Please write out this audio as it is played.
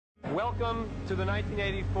Welcome to the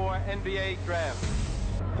 1984 NBA Draft.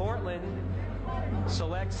 Portland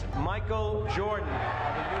selects Michael Jordan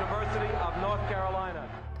of the University of North Carolina.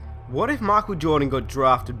 What if Michael Jordan got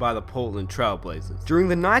drafted by the Portland Trailblazers? During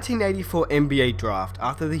the 1984 NBA Draft,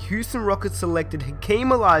 after the Houston Rockets selected Hakeem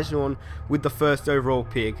Olajuwon with the first overall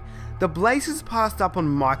pick, the Blazers passed up on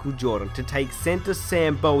Michael Jordan to take center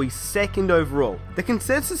Sam Bowie second overall. The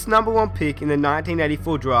consensus #1 pick in the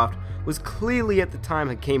 1984 draft was clearly at the time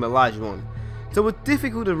Hakeem Olajuwon, so it's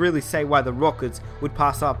difficult to really say why the Rockets would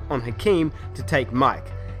pass up on Hakeem to take Mike,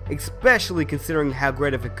 especially considering how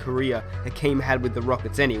great of a career Hakeem had with the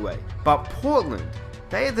Rockets anyway. But Portland,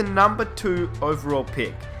 they had the #2 overall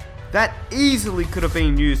pick. That easily could have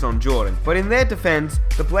been used on Jordan, but in their defense,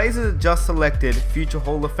 the Blazers had just selected future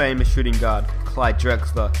Hall of Famer shooting guard Clyde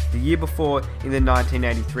Drexler the year before in the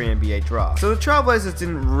 1983 NBA draft. So the Trailblazers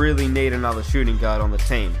didn't really need another shooting guard on the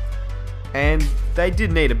team, and they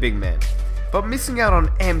did need a big man. But missing out on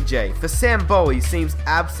MJ for Sam Bowie seems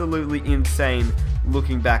absolutely insane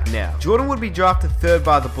looking back now. Jordan would be drafted 3rd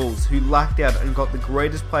by the Bulls, who lucked out and got the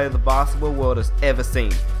greatest player the basketball world has ever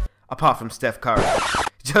seen, apart from Steph Curry.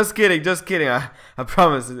 Just kidding, I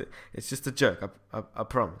promise, it's just a joke, I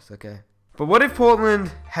promise, okay? But what if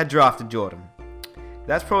Portland had drafted Jordan?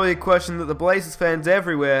 That's probably a question that the Blazers fans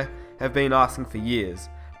everywhere have been asking for years.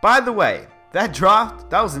 By the way, that draft,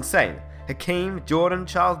 that was insane. Hakeem, Jordan,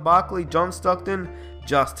 Charles Barkley, John Stockton,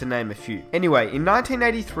 just to name a few. Anyway, in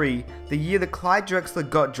 1983, the year that Clyde Drexler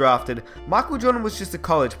got drafted, Michael Jordan was just a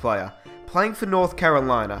college player, playing for North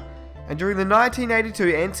Carolina. And during the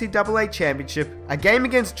 1982 NCAA Championship, a game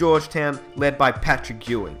against Georgetown led by Patrick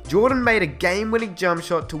Ewing, Jordan made a game-winning jump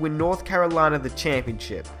shot to win North Carolina the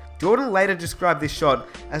championship. Jordan later described this shot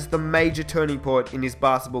as the major turning point in his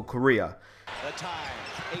basketball career. The time,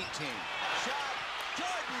 18.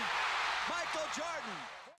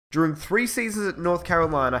 During 3 seasons at North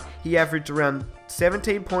Carolina, he averaged around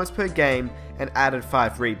 17 points per game and added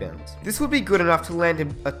 5 rebounds. This would be good enough to land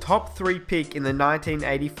him a top 3 pick in the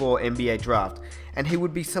 1984 NBA draft, and he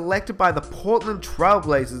would be selected by the Portland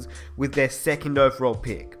Trailblazers with their 2nd overall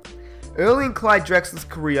pick. Early in Clyde Drexler's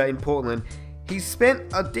career in Portland, he spent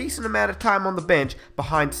a decent amount of time on the bench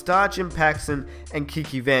behind star Jim Paxson and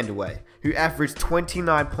Kiki Vandeweghe, who averaged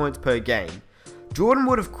 29 points per game. Jordan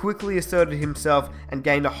would have quickly asserted himself and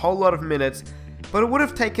gained a whole lot of minutes, but it would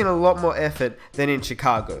have taken a lot more effort than in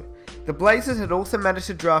Chicago. The Blazers had also managed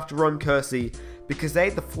to draft Jerome Kersey because they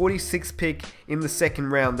had the 46th pick in the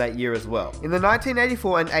 2nd round that year as well. In the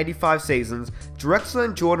 1984 and 85 seasons, Drexler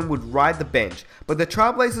and Jordan would ride the bench, but the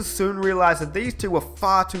Trailblazers soon realized that these two were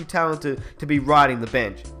far too talented to be riding the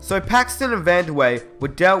bench. So Paxson and Vandeweghe were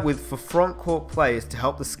dealt with for front court players to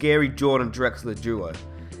help the scary Jordan-Drexler duo.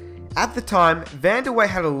 At the time, Vandeweghe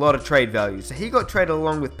had a lot of trade value, so he got traded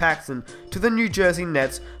along with Paxson to the New Jersey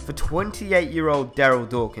Nets for 28-year-old Darryl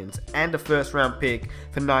Dawkins and a 1st round pick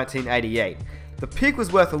for 1988. The pick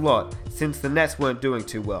was worth a lot, since the Nets weren't doing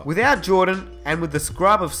too well. Without Jordan, and with the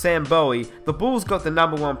scrub of Sam Bowie, the Bulls got the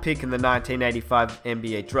 #1 pick in the 1985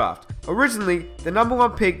 NBA draft. Originally, the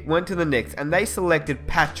 #1 pick went to the Knicks, and they selected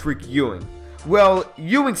Patrick Ewing. Well,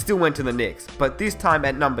 Ewing still went to the Knicks, but this time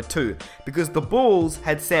at #2, because the Bulls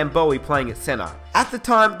had Sam Bowie playing at center. At the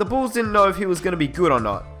time, the Bulls didn't know if he was going to be good or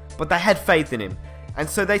not, but they had faith in him, and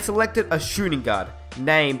so they selected a shooting guard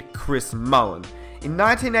named Chris Mullin. In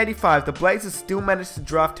 1985, the Blazers still managed to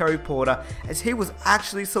draft Terry Porter, as he was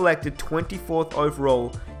actually selected 24th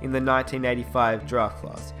overall in the 1985 draft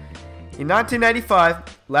class. In 1985,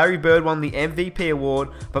 Larry Bird won the MVP award,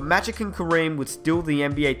 but Magic and Kareem would steal the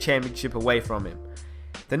NBA championship away from him.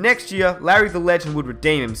 The next year, Larry the Legend would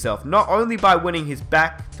redeem himself, not only by winning his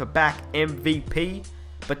back-to-back MVP,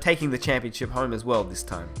 but taking the championship home as well this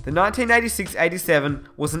time. The 1986-87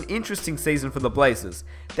 was an interesting season for the Blazers.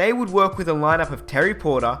 They would work with a lineup of Terry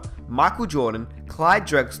Porter, Michael Jordan, Clyde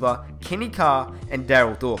Drexler, Kenny Carr, and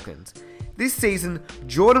Darryl Dawkins. This season,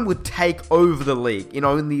 Jordan would take over the league in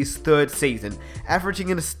only his 3rd season, averaging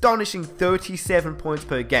an astonishing 37 points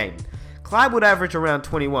per game. Clyde would average around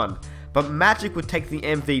 21, but Magic would take the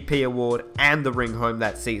MVP award and the ring home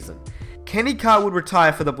that season. Kenny Carr would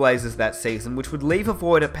retire for the Blazers that season, which would leave a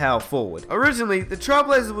void at power forward. Originally, the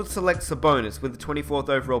Trailblazers would select Sabonis with the 24th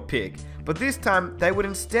overall pick, but this time they would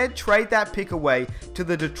instead trade that pick away to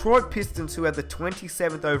the Detroit Pistons, who had the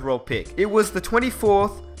 27th overall pick. It was the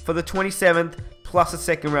 24th for the 27th plus a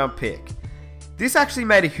 2nd round pick. This actually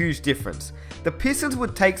made a huge difference. The Pistons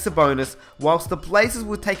would take Sabonis, whilst the Blazers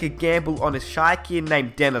would take a gamble on a shy kid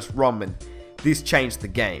named Dennis Rodman. This changed the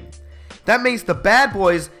game. That means the bad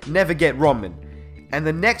boys never get Rodman, and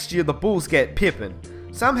the next year the Bulls get Pippen.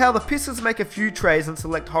 Somehow the Pistons make a few trades and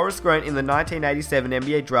select Horace Grant in the 1987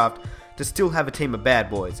 NBA draft to still have a team of bad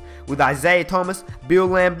boys, with Isaiah Thomas, Bill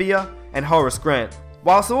Laimbeer, and Horace Grant.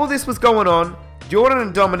 Whilst all this was going on, Jordan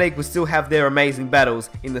and Dominique would still have their amazing battles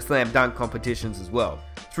in the slam dunk competitions as well.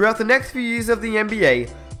 Throughout the next few years of the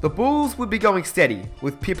NBA, the Bulls would be going steady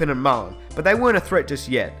with Pippen and Mullen, but they weren't a threat just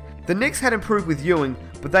yet. The Knicks had improved with Ewing,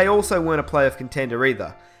 but they also weren't a playoff contender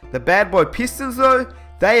either. The bad boy Pistons though,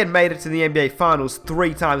 they had made it to the NBA Finals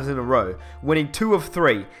 3 times in a row, winning 2 of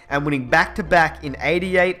 3 and winning back-to-back in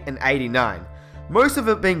 88 and 89. Most of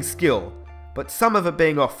it being skill, but some of it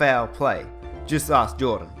being off foul play. Just ask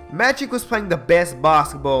Jordan. Magic was playing the best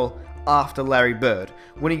basketball after Larry Bird,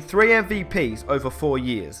 winning 3 MVPs over 4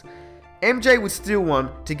 years. MJ would still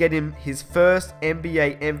want to get him his first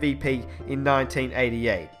NBA MVP in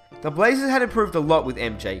 1988. The Blazers had improved a lot with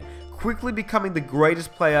MJ, quickly becoming the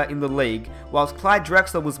greatest player in the league, whilst Clyde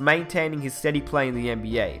Drexler was maintaining his steady play in the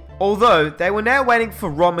NBA. Although, they were now waiting for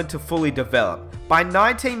Rodman to fully develop. By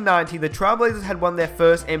 1990, the Trailblazers had won their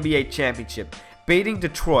first NBA championship, beating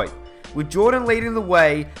Detroit. With Jordan leading the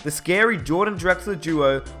way, the scary Jordan-Drexler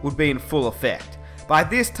duo would be in full effect. By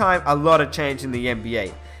this time, a lot had changed in the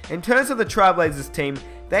NBA. In terms of the Trailblazers team,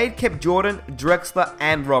 they had kept Jordan, Drexler,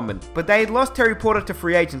 and Rodman, but they had lost Terry Porter to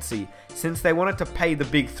free agency, since they wanted to pay the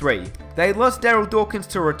big three. They had lost Darryl Dawkins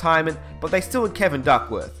to retirement, but they still had Kevin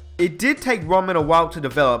Duckworth. It did take Rodman a while to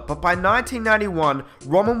develop, but by 1991,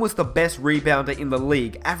 Rodman was the best rebounder in the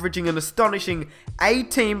league, averaging an astonishing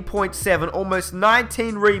 18.7, almost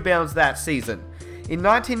 19 rebounds that season. In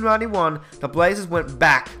 1991, the Blazers went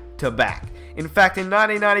back-to-back. In fact, in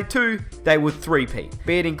 1992, they would three-peat,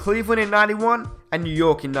 beating Cleveland in 91 and New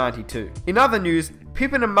York in 92. In other news,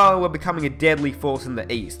 Pippen and Melo were becoming a deadly force in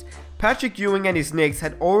the East. Patrick Ewing and his Knicks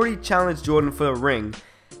had already challenged Jordan for a ring.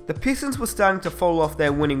 The Pistons were starting to fall off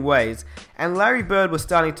their winning ways, and Larry Bird was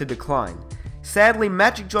starting to decline. Sadly,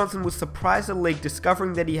 Magic Johnson was surprised the league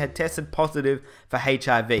discovering that he had tested positive for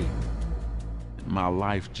HIV. My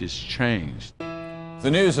life just changed. The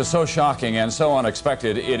news is so shocking and so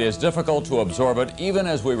unexpected, it is difficult to absorb it even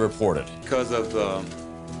as we report it. Because of the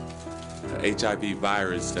HIV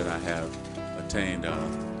virus that I have attained,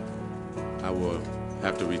 I will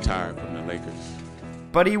have to retire from the Lakers.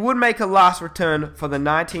 But he would make a last return for the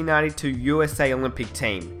 1992 USA Olympic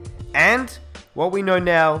team. And what we know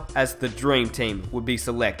now as the Dream Team would be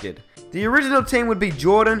selected. The original team would be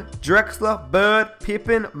Jordan, Drexler, Bird,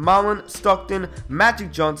 Pippen, Mullen, Stockton,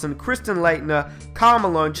 Magic Johnson, Kristen Leitner, Karl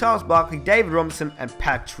Malone, Charles Barkley, David Robinson, and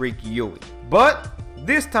Patrick Ewing. But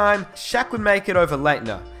this time, Shaq would make it over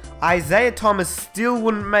Leitner. Isaiah Thomas still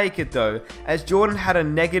wouldn't make it though, as Jordan had a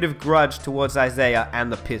negative grudge towards Isaiah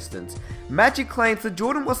and the Pistons. Magic claims that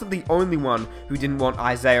Jordan wasn't the only one who didn't want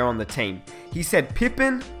Isaiah on the team. He said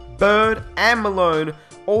Pippen, Bird, and Malone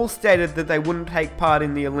all stated that they wouldn't take part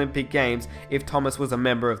in the Olympic Games if Thomas was a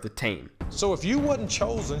member of the team. So if you wasn't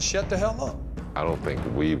chosen, shut the hell up. I don't think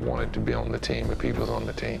we wanted to be on the team if he was on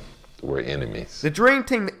the team. We're enemies. The Dream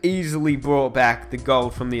Team easily brought back the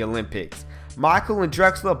gold from the Olympics. Michael and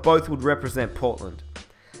Drexler both would represent Portland.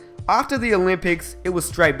 After the Olympics, it was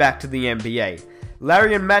straight back to the NBA.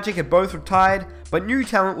 Larry and Magic had both retired, but new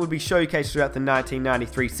talent would be showcased throughout the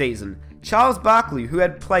 1993 season. Charles Barkley, who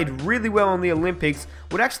had played really well in the Olympics,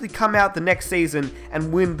 would actually come out the next season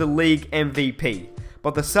and win the league MVP.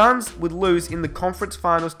 But the Suns would lose in the conference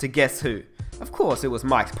finals to guess who? Of course it was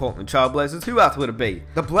Mike's Portland Trailblazers, who else would it be?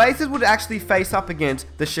 The Blazers would actually face up against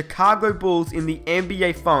the Chicago Bulls in the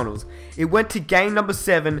NBA Finals. It went to game number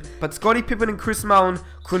 7, but Scottie Pippen and Chris Mullin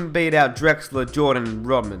couldn't beat out Drexler, Jordan, and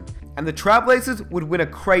Rodman. And the Trailblazers would win a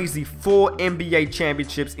crazy 4 NBA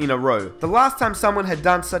championships in a row. The last time someone had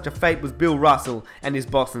done such a feat was Bill Russell and his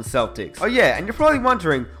Boston Celtics. Oh yeah, and you're probably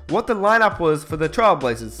wondering what the lineup was for the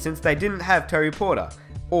Trailblazers since they didn't have Terry Porter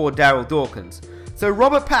or Darryl Dawkins. So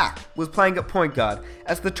Robert Pack was playing at point guard,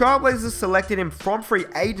 as the Trailblazers selected him from free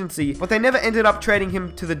agency, but they never ended up trading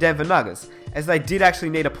him to the Denver Nuggets, as they did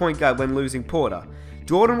actually need a point guard when losing Porter.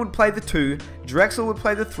 Jordan would play the 2, Drexler would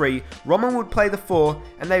play the 3, Rodman would play the 4,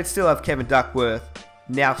 and they would still have Kevin Duckworth,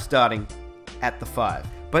 now starting at the 5.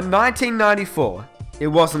 But 1994, it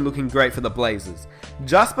wasn't looking great for the Blazers.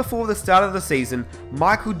 Just before the start of the season,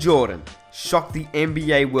 Michael Jordan shocked the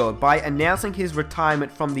NBA world by announcing his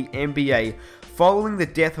retirement from the NBA following the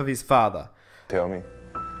death of his father. Tell me,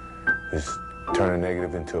 just turn a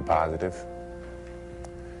negative into a positive.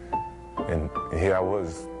 And here I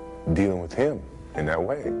was dealing with him in that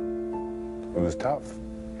way. It was tough.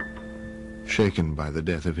 Shaken by the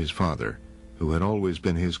death of his father, who had always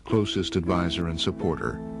been his closest advisor and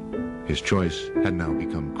supporter, his choice had now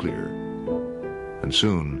become clear. And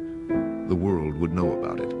soon, the world would know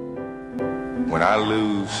about it. When I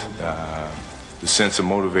lose the sense of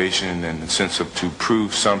motivation and the sense of to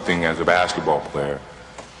prove something as a basketball player,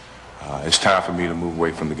 it's time for me to move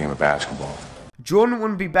away from the game of basketball. Jordan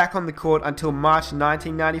wouldn't be back on the court until March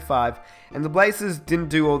 1995, and the Blazers didn't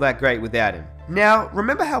do all that great without him. Now,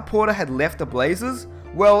 remember how Porter had left the Blazers?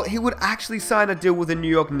 Well, he would actually sign a deal with the New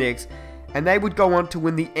York Knicks, and they would go on to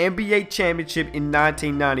win the NBA championship in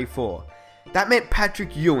 1994. That meant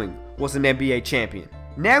Patrick Ewing was an NBA champion.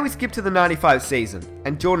 Now we skip to the 95 season,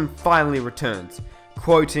 and Jordan finally returns,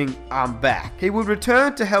 quoting, "I'm back." He would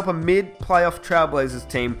return to help a mid-playoff Trailblazers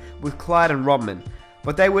team with Clyde and Rodman,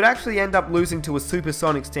 but they would actually end up losing to a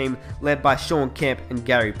Supersonics team led by Sean Kemp and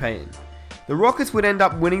Gary Payton. The Rockets would end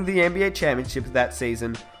up winning the NBA championship that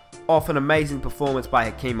season off an amazing performance by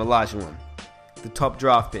Hakeem Olajuwon, the top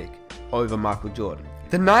draft pick, over Michael Jordan.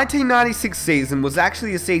 The 1996 season was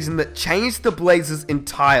actually a season that changed the Blazers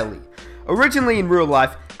entirely. Originally in real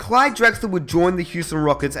life, Clyde Drexler would join the Houston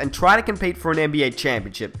Rockets and try to compete for an NBA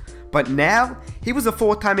championship, but now he was a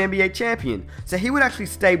 4-time NBA champion, so he would actually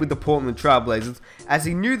stay with the Portland Trailblazers as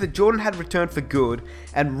he knew that Jordan had returned for good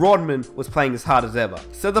and Rodman was playing as hard as ever.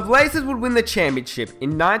 So the Blazers would win the championship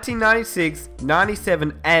in 1996,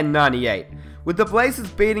 97 and 98, with the Blazers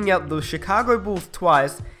beating out the Chicago Bulls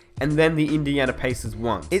twice and then the Indiana Pacers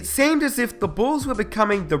won. It seemed as if the Bulls were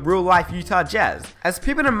becoming the real-life Utah Jazz, as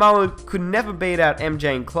Pippen and Melo could never beat out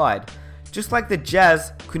MJ and Clyde, just like the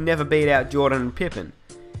Jazz could never beat out Jordan and Pippen.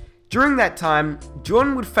 During that time,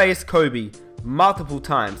 Jordan would face Kobe multiple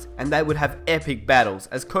times, and they would have epic battles,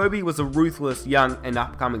 as Kobe was a ruthless young and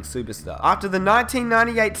upcoming superstar. After the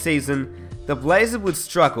 1998 season, the Blazers would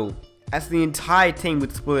struggle, as the entire team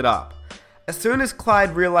would split up. As soon as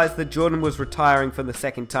Clyde realized that Jordan was retiring for the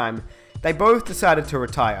second time, they both decided to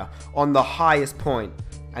retire on the highest point,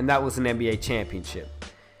 and that was an NBA championship.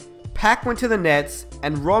 Pac went to the Nets,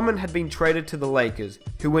 and Rodman had been traded to the Lakers,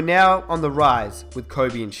 who were now on the rise with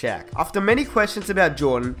Kobe and Shaq. After many questions about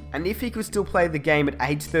Jordan, and if he could still play the game at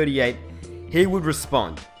age 38, he would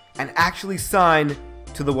respond, and actually sign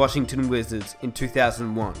to the Washington Wizards in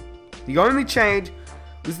 2001. The only change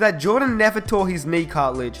was that Jordan never tore his knee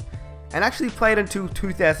cartilage, and actually played until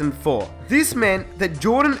 2004. This meant that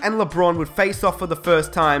Jordan and LeBron would face off for the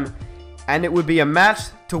first time, and it would be a match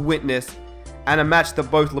to witness, and a match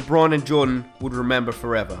that both LeBron and Jordan would remember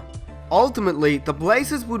forever. Ultimately, the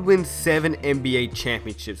Blazers would win 7 NBA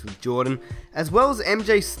championships with Jordan, as well as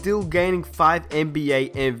MJ still gaining 5 NBA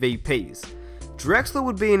MVPs. Drexler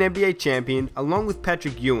would be an NBA champion along with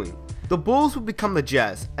Patrick Ewing. The Bulls would become the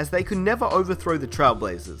Jazz, as they could never overthrow the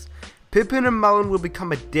Trailblazers. Pippen and Mullen would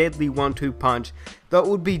become a deadly 1-2 punch that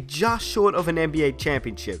would be just short of an NBA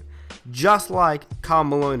championship, just like Karl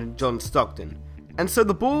Malone and John Stockton. And so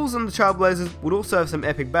the Bulls and the Trailblazers would also have some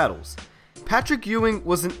epic battles. Patrick Ewing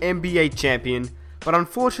was an NBA champion, but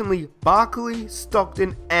unfortunately Barkley,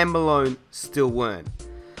 Stockton and Malone still weren't.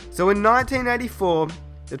 So in 1984,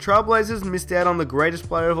 the Trailblazers missed out on the greatest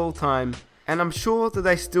player of all time, and I'm sure that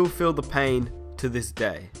they still feel the pain to this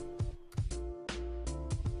day.